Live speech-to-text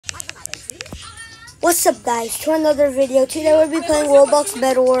What's up, guys? To another video. Today we'll be playing Roblox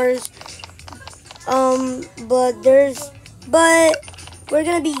Bed Wars. But we're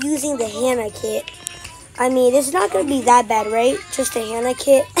gonna be using the Hannah kit. I mean, it's not gonna be that bad, right? Just a Hannah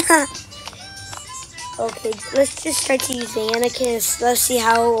kit. Okay, let's just try to use the Hannah kit. Let's see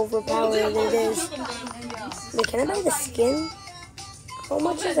how overpowered it is. Wait, can I buy the skin? How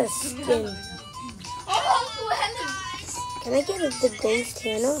much is a skin? Can I get the ghost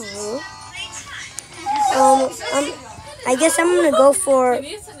Hannah? Huh? I guess I'm gonna go for.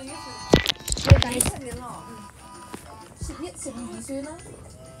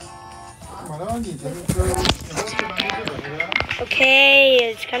 Okay,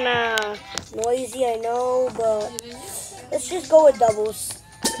 it's kind of noisy, I know, but let's just go with doubles.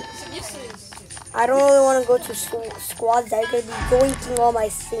 I don't really want to go to squads that are gonna be yoinking all my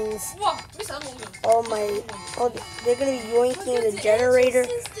things. They're gonna be yoinking the generator.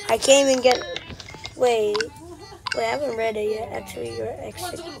 I can't even get. Wait, I haven't read it yet. Actually, you're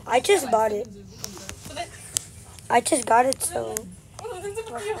extra. I just bought it. I just got it, so.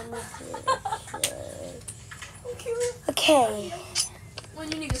 Okay.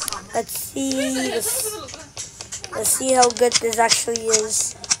 Let's see how good this actually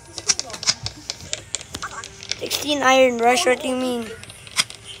is. 16 iron rush. What do you mean?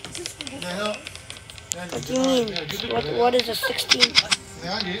 What do you mean? What is a 16?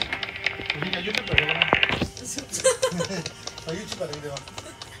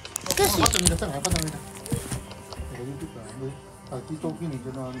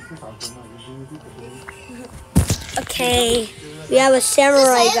 Okay, we have a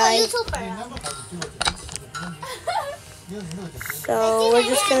samurai guy. So we're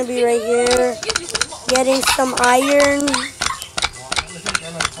just gonna be right here getting some iron.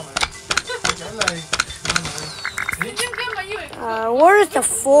 Where's the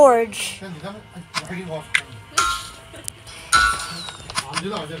forge?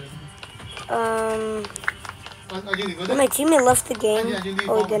 My teammate left the game.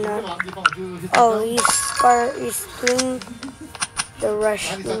 Oh, he did not. Oh, he's doing the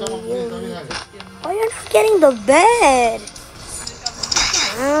rush. Oh, you're not getting the bed.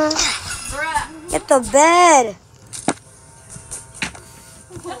 Get the bed.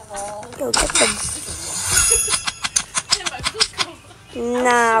 Yo, get the.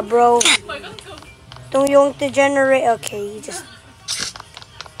 Nah, bro. Don't yoink the generator. Okay, you just.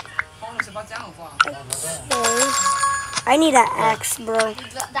 Okay. I need an axe, bro.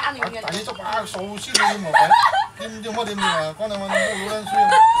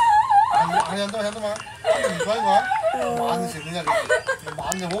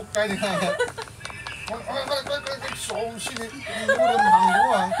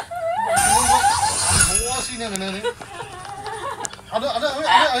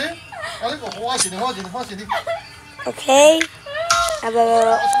 Okay. Have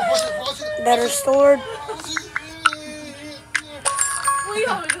a better sword. We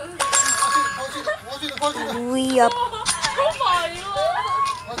up.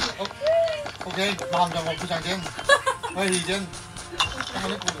 Okay,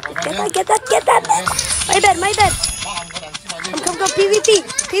 Get that. My bed. Come, PvP.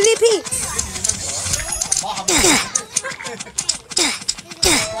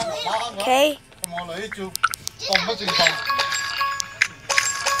 Okay.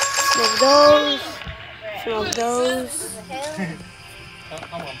 Smoke those.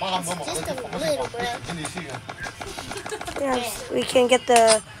 Yes, we can get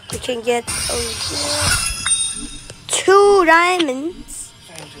 2 diamonds.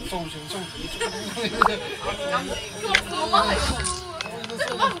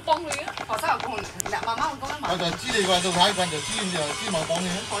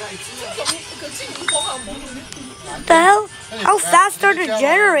 What the hell? How fast are the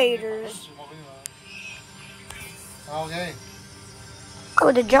generators?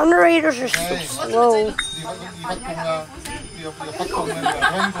 Oh, the generators are so slow.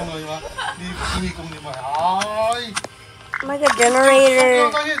 My God, generator.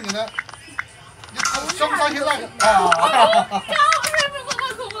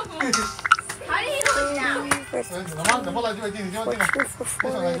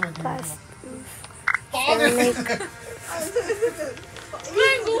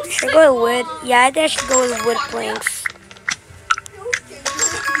 Should I go with wood? Yeah, I think I should go with wood planks.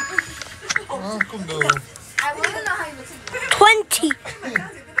 20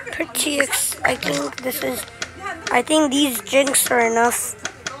 per TX. I think these jinx are enough.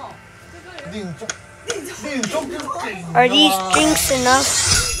 Are these jinx enough?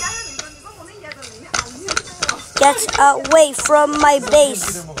 Get away from my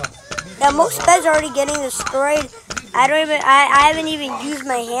base. Yeah, most beds are already getting destroyed. I haven't even used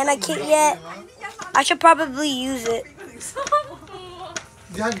my Hannah kit yet. I should probably use it.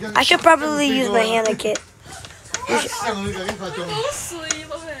 I should probably use my Hannah kit.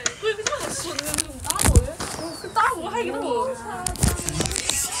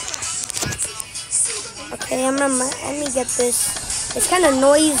 Okay, let me get this. It's kind of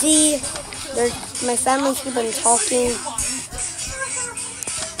noisy. My family's keep on talking.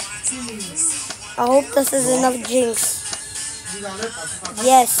 I hope this is enough jinx.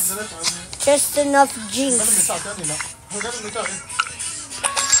 Yes, just enough jinx.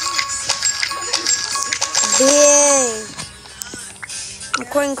 Dang. I'm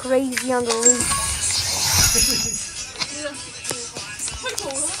going crazy on the loop.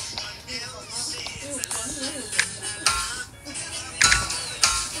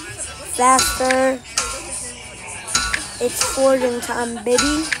 Faster. It's forging time,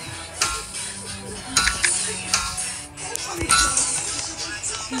 baby.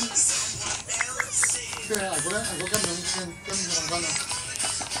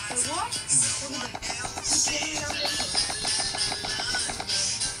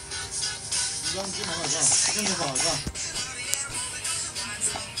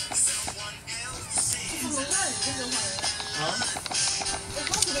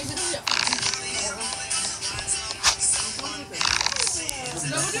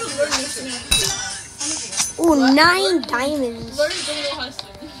 Ooh, 9 diamonds.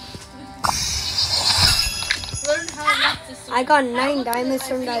 I got 9 diamonds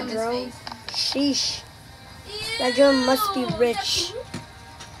from that drone. Sheesh. That drone must be rich.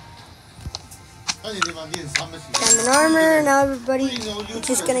 Diamond armor. Now everybody is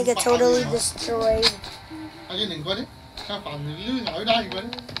just gonna get totally destroyed.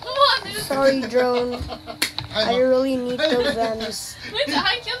 Sorry, drone. I really need those gems.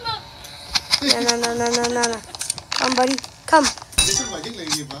 No. Come, buddy. Come.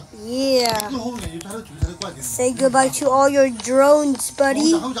 Yeah. Say goodbye to all your drones,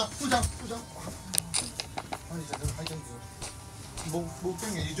 buddy.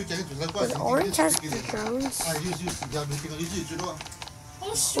 Does Orange has the drones?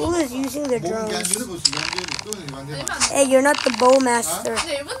 Who is using the drones? Hey, you're not the bowmaster.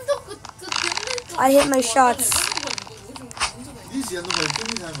 I hit my shots.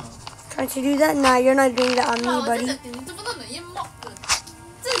 Trying to do that? Nah, you're not doing that on me, buddy.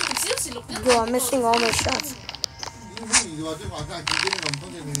 Yo, I'm missing all my shots.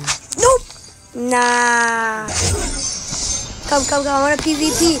 Nope. Nah. Come. I want a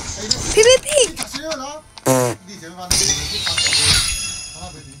PvP. PvP!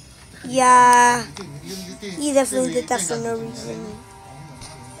 Yeah. He definitely did that for no reason.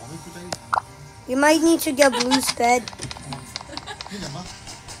 You might need to get Blue's bed.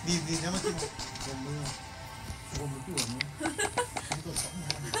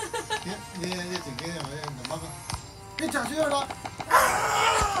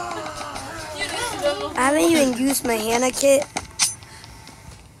 I haven't even used my Hannah kit.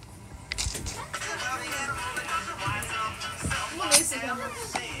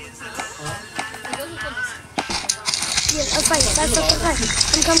 Yes, I'll fight. That's a fight.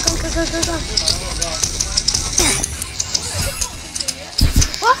 Come.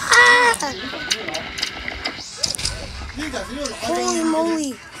 Holy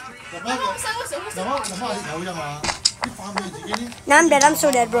moly. Now I'm dead. I'm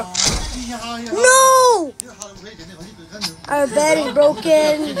so dead, bro. No! Our bed is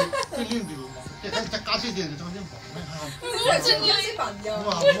broken.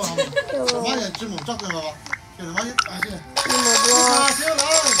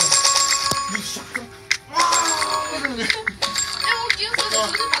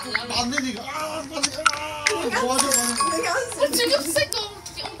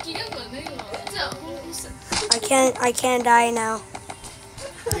 I can't die now.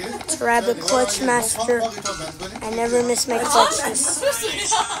 Grab the clutch master. I never miss my clutches.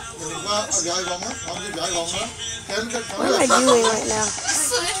 What am I doing right now?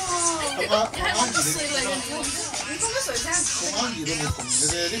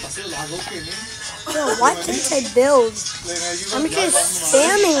 Yo, why can't I build? I'm just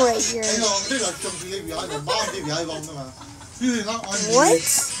spamming right here. What?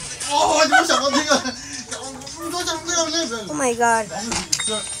 Oh my god.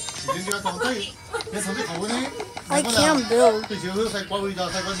 I can't build.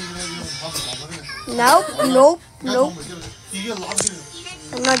 Nope.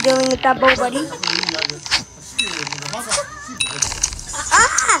 I'm not dealing with that bow, buddy.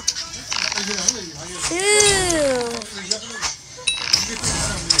 Ah! Chill.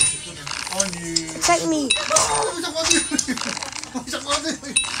 Protect me.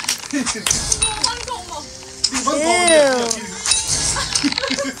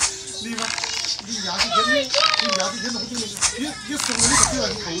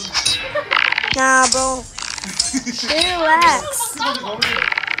 Nah, bro. Relax.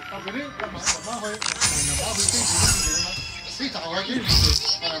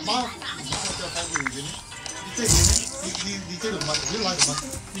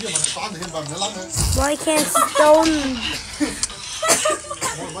 Why can't stone?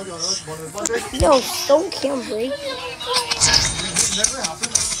 Yo, stone can't break.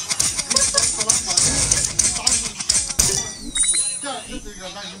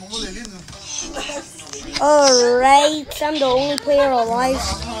 Alright, I'm the only player alive.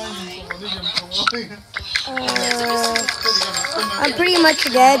 I'm pretty much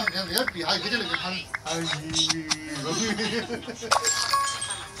dead.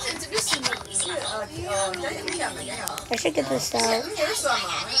 I should get this out.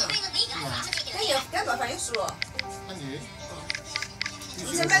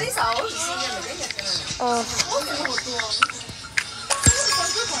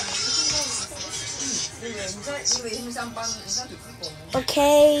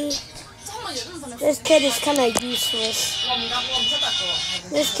 Okay. This kid is kind of useless.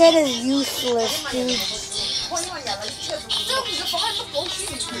 This kid is useless, dude.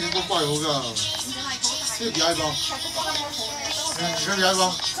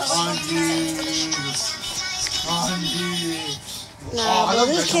 Nah, but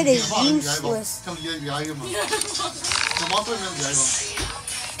this kid is useless.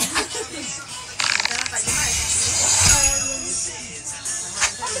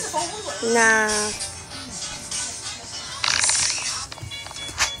 Nah.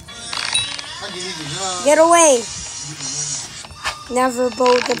 Get away. Never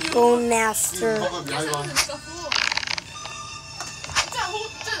bow the bone master.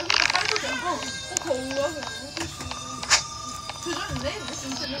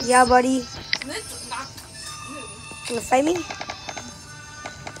 Yeah, buddy. Wanna fight me?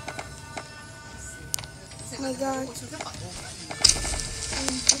 Oh my god.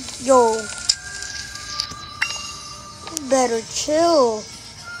 Yo. You better chill.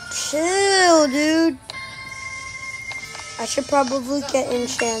 Chill, dude. I should probably get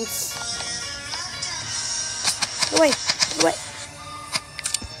enchants. Wait, wait.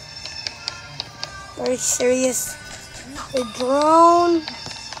 Are you serious? The drone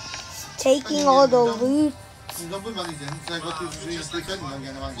is taking all the loot.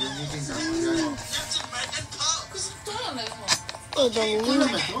 Oh, the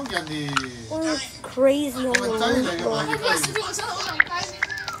loot. What crazy on the loot, bro.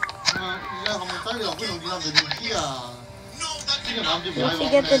 Once you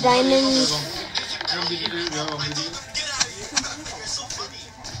get the diamonds.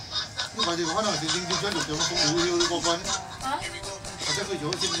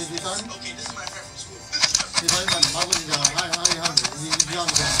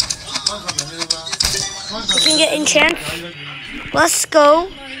 You can get enchants. Let's go.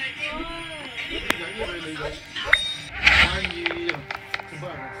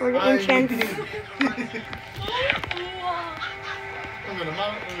 For the enchants.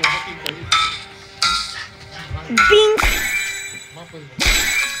 Bing!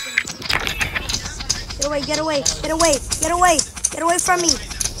 Get away, get away, get away, get away, get away from me.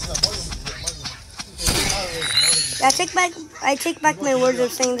 I take back my words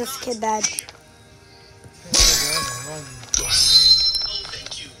of saying this kid bad.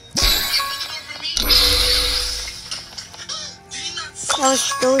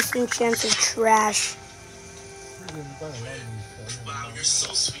 Those enchants are trash. Wow, you're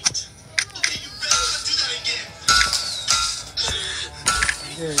so sweet. Okay, you better not do that again.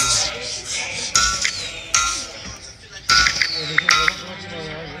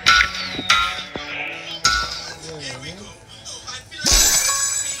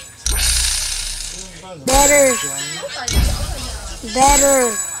 Better. Better.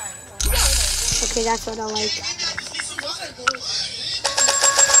 Okay, that's what I like.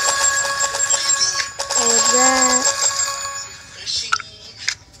 That.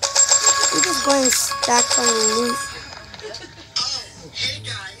 I'm just going to stack on loot. Hey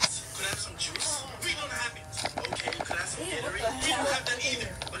guys, could I have some juice? We don't have it. Okay, could I have some Gatorade? We don't have that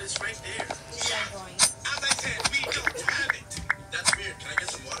either, but it's right there. As I said, we don't have it. That's weird. Can I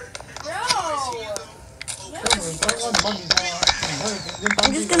get some water?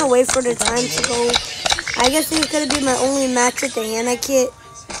 I'm just gonna wait for the time to go. I guess it's gonna be my only match with the Hannah kit.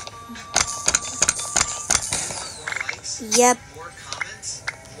 Yep. More comments,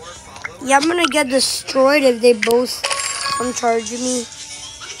 more followers. Yeah, I'm gonna get destroyed if they both come charging me.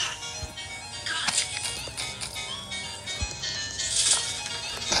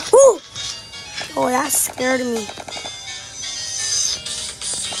 Woo! Oh, that scared me.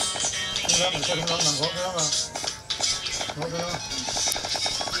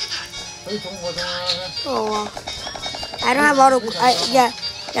 Oh well. I don't have auto.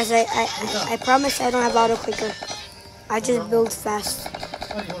 I promise I don't have auto clicker. I just build fast.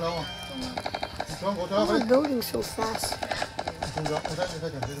 Why am I building so fast?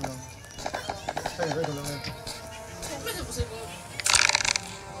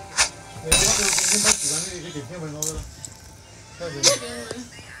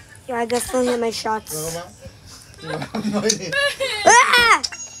 Yeah, I definitely hit my shots. Ah!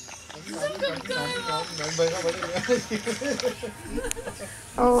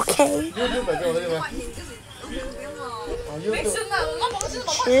 Okay.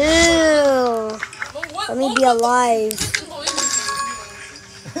 Chill. Let me be alive.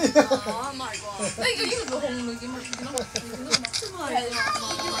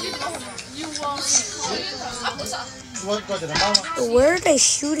 Where are they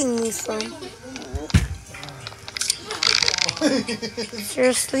shooting me from?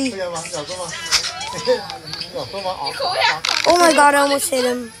 Seriously? Oh my god, I almost hit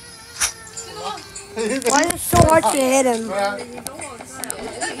him. Why is it so hard to hit him?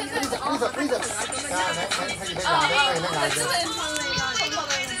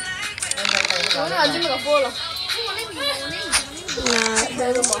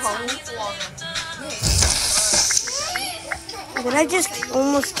 Did I just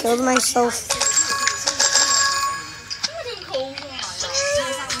almost kill myself?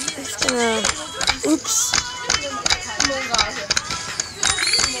 Just gonna... Oops.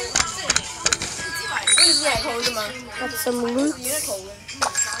 Got some loot.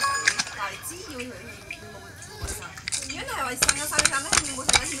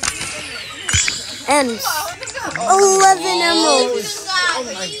 And 11 emeralds.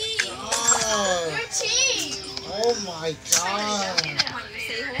 Oh my god.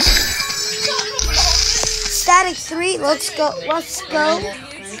 Static 3, let's go. Let's go.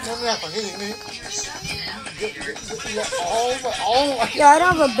 Yeah, I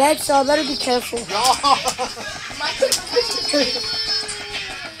don't have a bed, so I better be careful.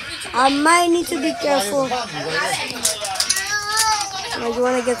 I might need to be careful. Like, you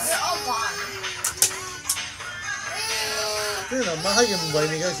wanna get... Yo,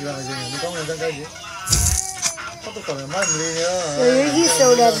 he's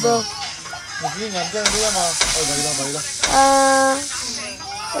so dead, bro.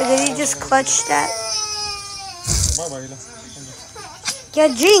 Did he just clutch that?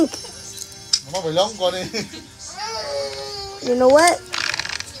 Get Jink! You know what?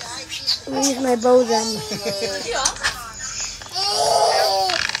 Let me use my bow then.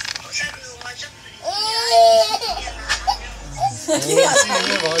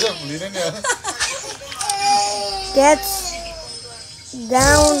 Get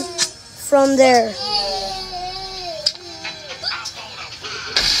down from there.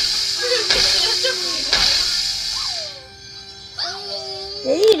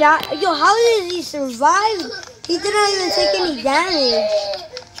 Did he die? Yo, how did he survive? He didn't even take any damage.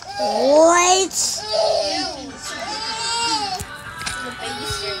 What?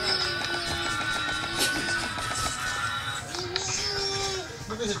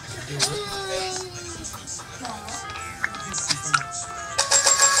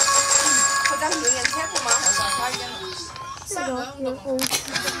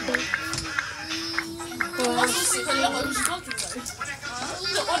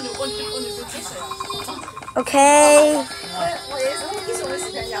 Okay.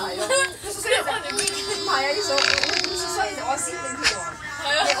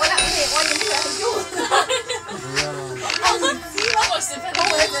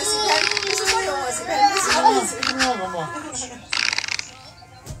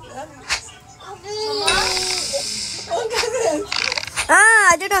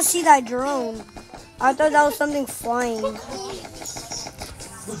 Ah, I did not see that drone. I thought that was something flying. Where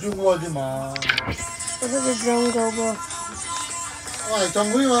did the drone go, bro?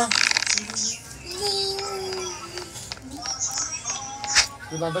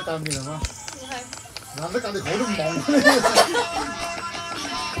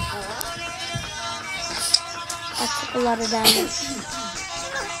 That took a lot of damage.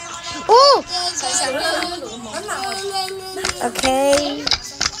 Oh! Okay.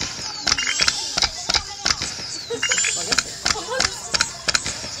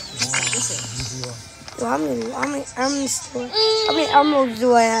 Well, how many emeralds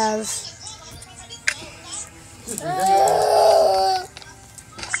do I have?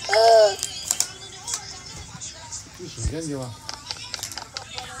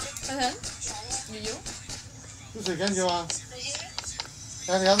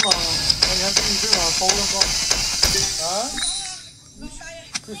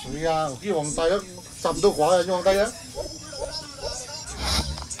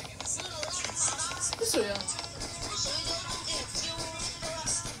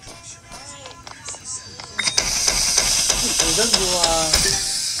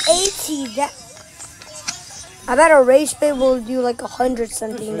 That I bet a race bit will do like 100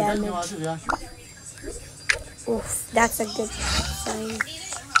 something damage. Oof, that's a good sign.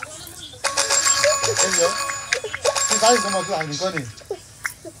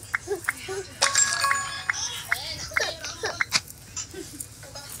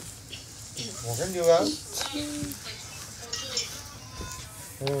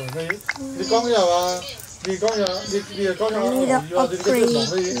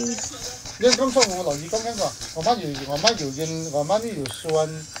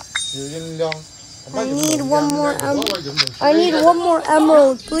 I need one more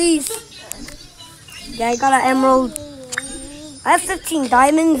emerald, please. Yeah, I got an emerald. I have 15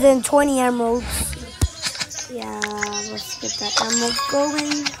 diamonds and 20 emeralds. Yeah, let's get that emerald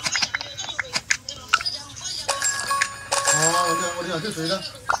going.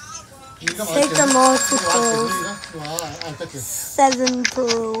 Take them all to pearls. 7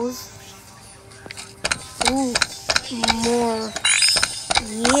 pearls. Ooh, more.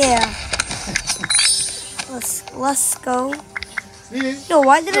 Yeah. Let's go. Yo,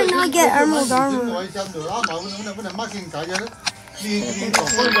 why did I not get emerald armor? Let's take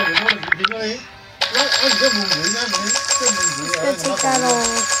that all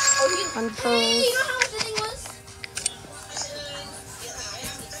on pearls.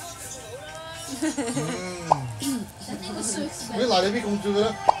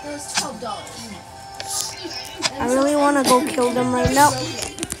 I really want to go kill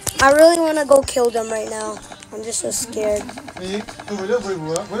them right now. I'm just so scared. So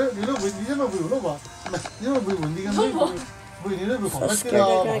scared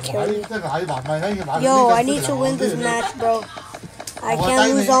they're gonna kill me. Yo, I need to win this match, bro. I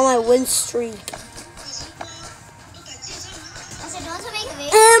can't lose all my win streak.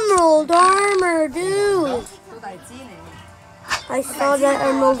 Emerald armor, dude. I saw that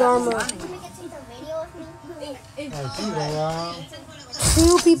emerald armor.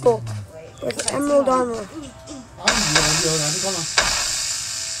 2 people with emerald armor.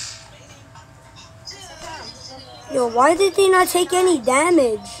 Yo, why did they not take any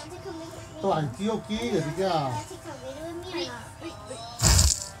damage? How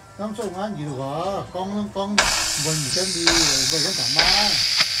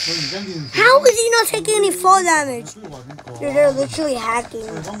is he not taking any fall damage? Dude, they're literally hacking.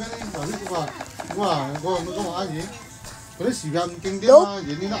 Nope.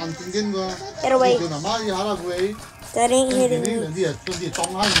 Get away. That ain't hitting me.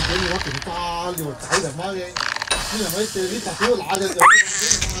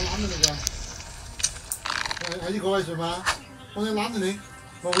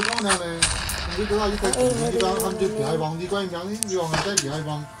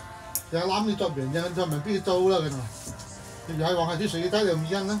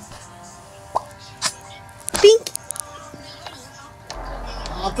 Pink.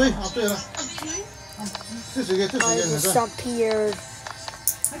 I disappeared.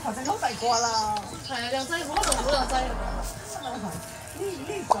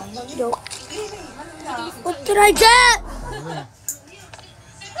 Yo. What did I get?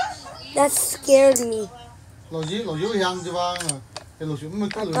 That scared me.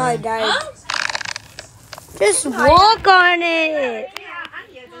 I died. Just walk on it.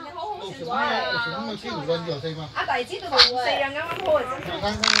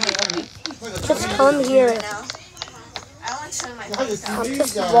 Just come here. I'm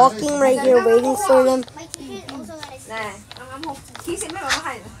just walking right here waiting for them.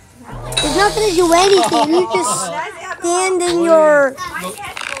 He's not gonna do anything. You just stand in your...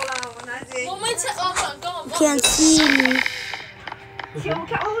 You can't see me.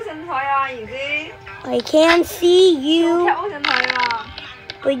 I can see you,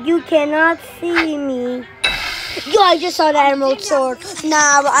 but you cannot see me. Yo, I just saw the emerald sword. Nah,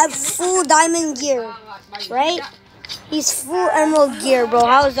 I have full diamond gear, right? He's full emerald gear, bro.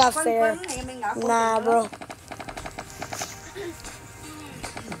 How is that fair? Nah, bro.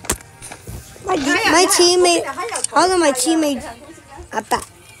 My teammate, how are my teammates?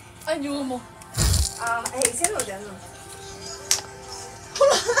 以前のじゃんの。ほ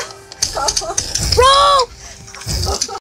ら。